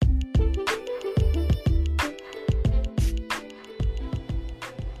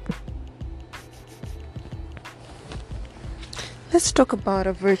Let's talk about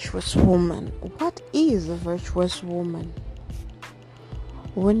a virtuous woman. What is a virtuous woman?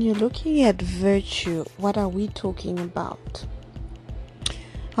 When you're looking at virtue, what are we talking about?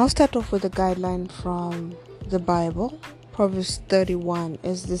 I'll start off with a guideline from the Bible. Proverbs 31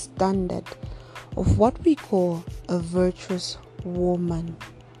 is the standard of what we call a virtuous woman.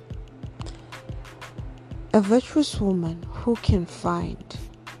 A virtuous woman who can find.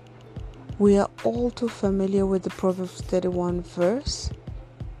 We are all too familiar with the Proverbs 31 verse,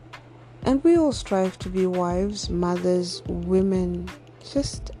 and we all strive to be wives, mothers, women,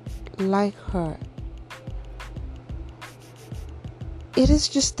 just like her. It is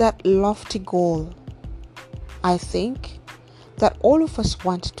just that lofty goal, I think, that all of us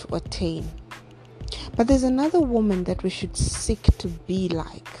want to attain. But there's another woman that we should seek to be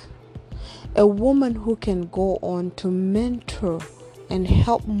like. A woman who can go on to mentor and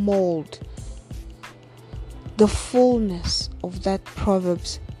help mold the fullness of that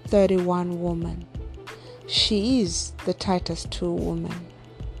Proverbs 31 woman. She is the Titus 2 woman.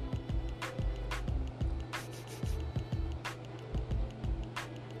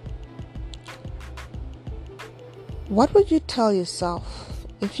 What would you tell yourself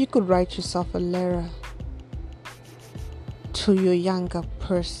if you could write yourself a letter to your younger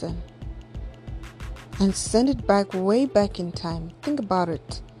person and send it way back in time? Think about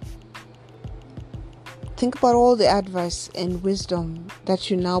it. Think about all the advice and wisdom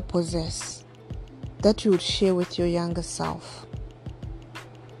that you now possess that you would share with your younger self.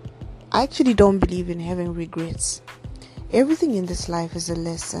 I actually don't believe in having regrets. Everything in this life is a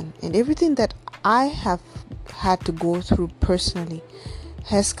lesson, and everything that I have had to go through personally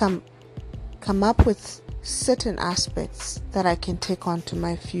has come up with certain aspects that I can take on to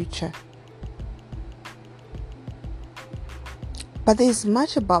my future. But there is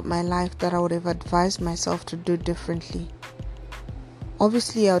much about my life that I would have advised myself to do differently.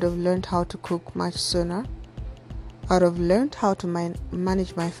 Obviously, I would have learned how to cook much sooner. I would have learned how to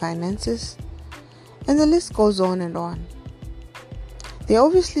manage my finances. And the list goes on and on. There are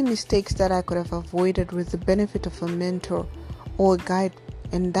obviously mistakes that I could have avoided with the benefit of a mentor or a guide,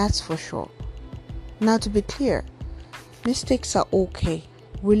 and that's for sure. Now, to be clear, mistakes are okay.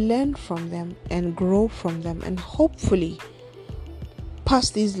 We learn from them and grow from them, and hopefully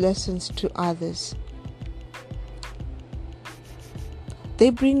pass these lessons to others. They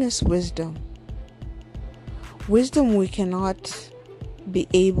bring us wisdom. Wisdom we cannot be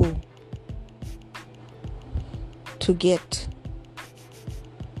able to get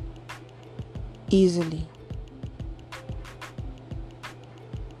easily.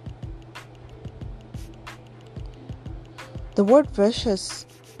 The word virtuous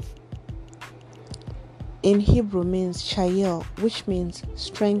in Hebrew means chayil, which means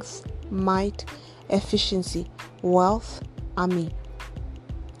strength, might, efficiency, wealth, army.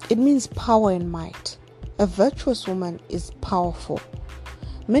 It means power and might. A virtuous woman is powerful.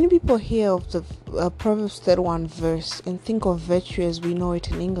 Many people hear of the Proverbs 31 verse and think of virtue as we know it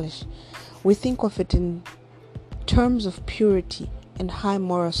in English. We think of it in terms of purity and high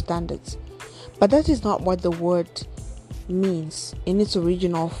moral standards. But that is not what the word means in its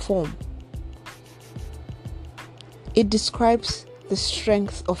original form. It describes the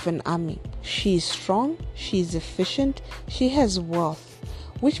strength of an army. She is strong, she is efficient, she has wealth,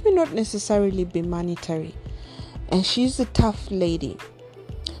 which may not necessarily be monetary, and she's a tough lady.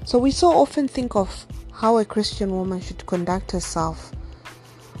 So we so often think of how a Christian woman should conduct herself.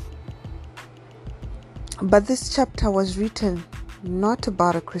 But this chapter was written not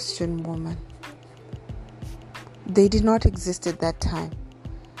about a Christian woman. They did not exist at that time.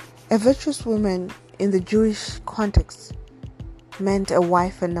 A virtuous woman in the Jewish context meant a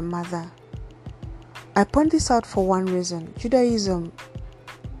wife and a mother. I point this out for one reason. Judaism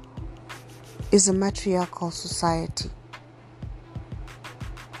is a matriarchal society.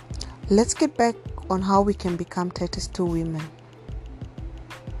 Let's get back on how we can become Titus 2 women.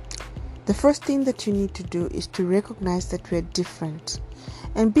 The first thing that you need to do is to recognize that we are different.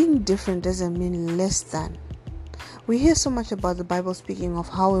 And being different doesn't mean less than. We hear so much about the Bible speaking of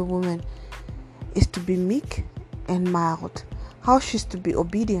how a woman is to be meek and mild, how she's to be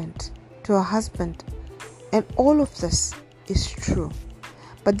obedient to her husband, and all of this is true.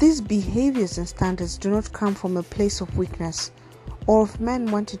 But these behaviors and standards do not come from a place of weakness or of men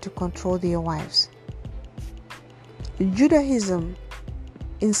wanting to control their wives. Judaism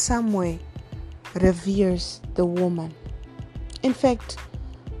in some way reveres the woman. In fact,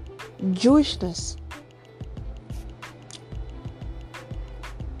 Jewishness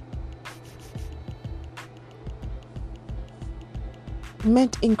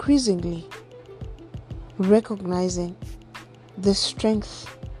meant increasingly recognizing the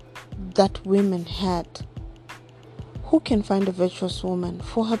strength that women had. Who can find a virtuous woman?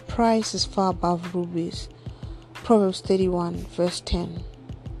 For her price is far above rubies. Proverbs 31 verse 10.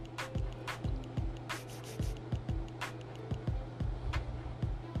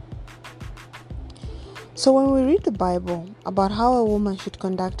 So when we read the Bible about how a woman should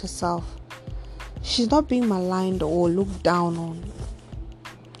conduct herself, she's not being maligned or looked down on.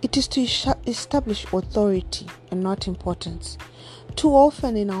 It is to establish authority and not importance. Too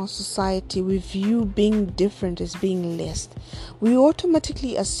often in our society, we view being different as being less. We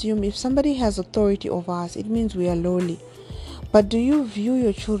automatically assume if somebody has authority over us, it means we are lowly. But do you view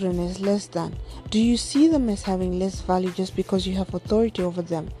your children as less than? Do you see them as having less value just because you have authority over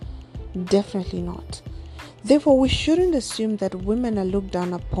them? Definitely not. Therefore, we shouldn't assume that women are looked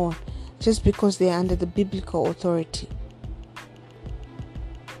down upon just because they are under the biblical authority.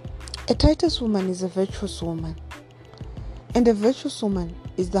 A Titus woman is a virtuous woman. And a virtuous woman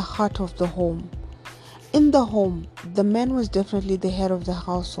is the heart of the home. In the home, the man was definitely the head of the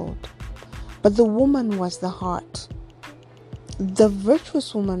household, but the woman was the heart. The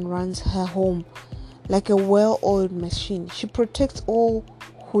virtuous woman runs her home like a well-oiled machine. She protects all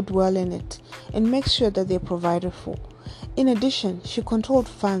who dwell in it and makes sure that they're provided for. In addition, she controlled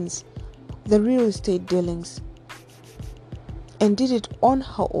funds, the real estate dealings, and did it on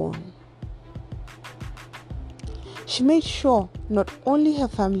her own. She made sure not only her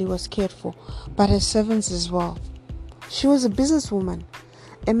family was cared for, but her servants as well. She was a businesswoman,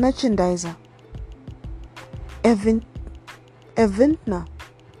 a merchandiser, a vintner,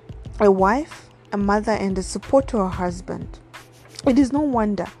 a wife, a mother, and a support to her husband. It is no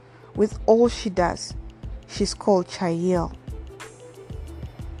wonder, with all she does, she's called Chael.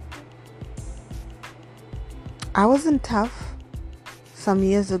 I wasn't tough some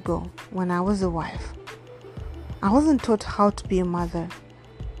years ago when I was a wife. I wasn't taught how to be a mother.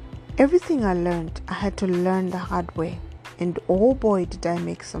 Everything I learned, I had to learn the hard way. And oh boy, did I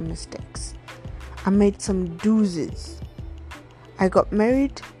make some mistakes. I made some doozies. I got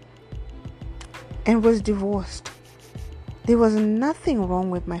married and was divorced. There was nothing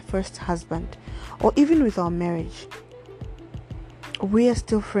wrong with my first husband or even with our marriage. We are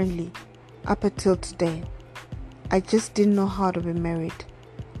still friendly up until today. I just didn't know how to be married.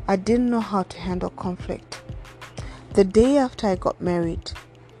 I didn't know how to handle conflict. The day after I got married,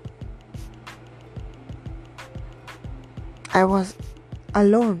 I was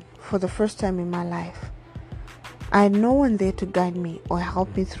alone for the first time in my life. I had no one there to guide me or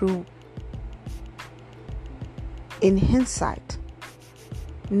help me through. In hindsight,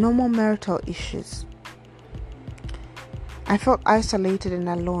 no more marital issues. I felt isolated and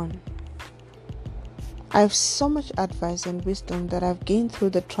alone. I have so much advice and wisdom that I've gained through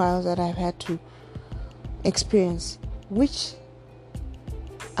the trials that I've had to experience, which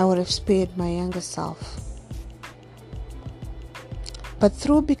I would have spared my younger self. But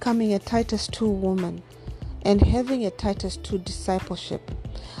through becoming a Titus 2 woman and having a Titus 2 discipleship,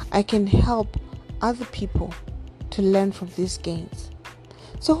 I can help other people to learn from these gains.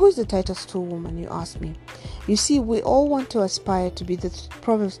 So who is the Titus 2 woman, you ask me? You see, we all want to aspire to be the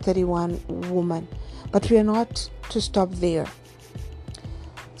Proverbs 31 woman, but we are not to stop there.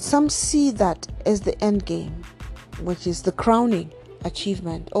 Some see that as the end game, which is the crowning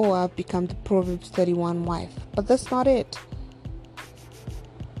achievement. Oh, I've become the Proverbs 31 wife. But that's not it.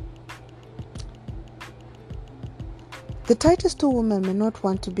 The Titus 2 woman may not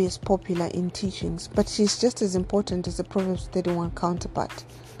want to be as popular in teachings, but she's just as important as the Proverbs 31 counterpart.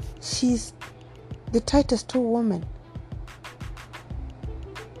 She's the Titus 2 woman.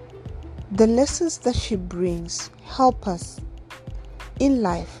 The lessons that she brings help us in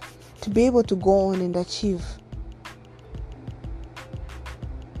life to be able to go on and achieve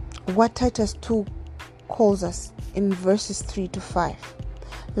what Titus 2 calls us in verses 3 to 5.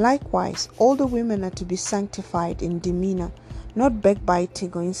 Likewise, all the women are to be sanctified in demeanor, not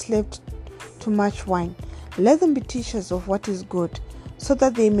backbiting or enslaved to much wine. Let them be teachers of what is good, so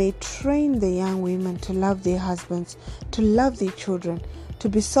that they may train the young women to love their husbands, to love their children, to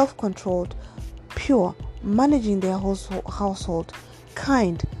be self-controlled, pure, managing their household,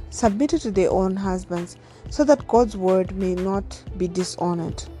 kind, submitted to their own husbands, so that God's word may not be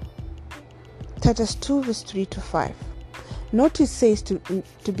dishonored. Titus 2 verse 3 to 5. Notice says to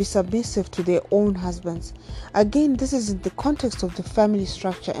be submissive to their own husbands. Again, this is in the context of the family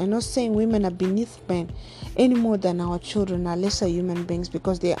structure, and not saying women are beneath men any more than our children are lesser human beings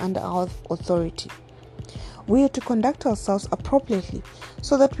because they are under our authority. We are to conduct ourselves appropriately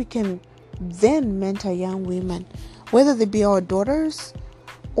so that we can then mentor young women, whether they be our daughters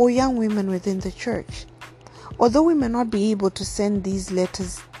or young women within the church. Although we may not be able to send these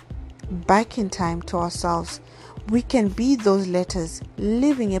letters back in time to ourselves, we can be those letters,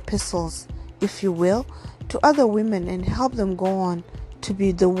 living epistles, if you will, to other women and help them go on to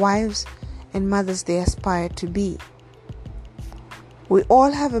be the wives and mothers they aspire to be. We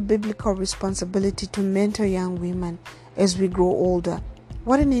all have a biblical responsibility to mentor young women as we grow older.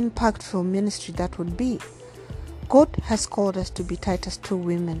 What an impactful ministry that would be. God has called us to be Titus 2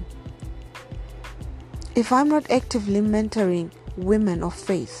 women. If I'm not actively mentoring women of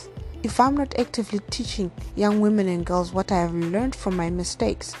faith, if I'm not actively teaching young women and girls what I have learned from my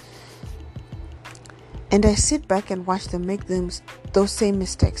mistakes, and I sit back and watch them make those same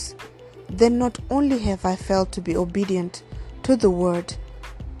mistakes, then not only have I failed to be obedient to the word,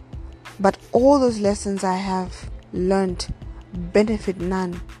 but all those lessons I have learned benefit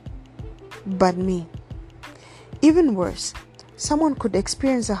none but me. Even worse, someone could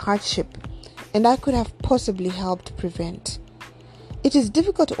experience a hardship and I could have possibly helped prevent. It is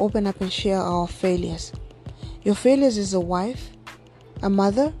difficult to open up and share our failures. Your failures as a wife, a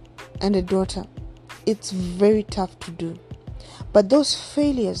mother, and a daughter. It's very tough to do. But those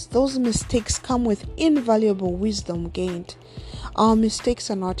failures, those mistakes come with invaluable wisdom gained. Our mistakes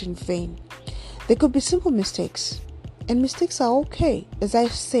are not in vain. They could be simple mistakes, and mistakes are okay. As I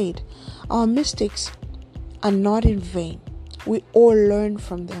said, our mistakes are not in vain. We all learn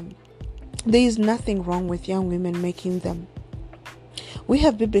from them. There is nothing wrong with young women making them. We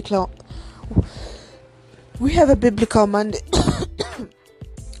have a biblical mandate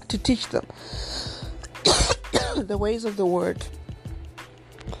to teach them the ways of the word.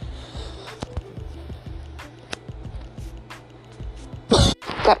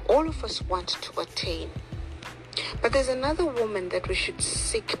 That all of us want to attain. But there's another woman that we should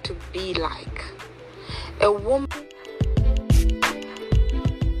seek to be like. A woman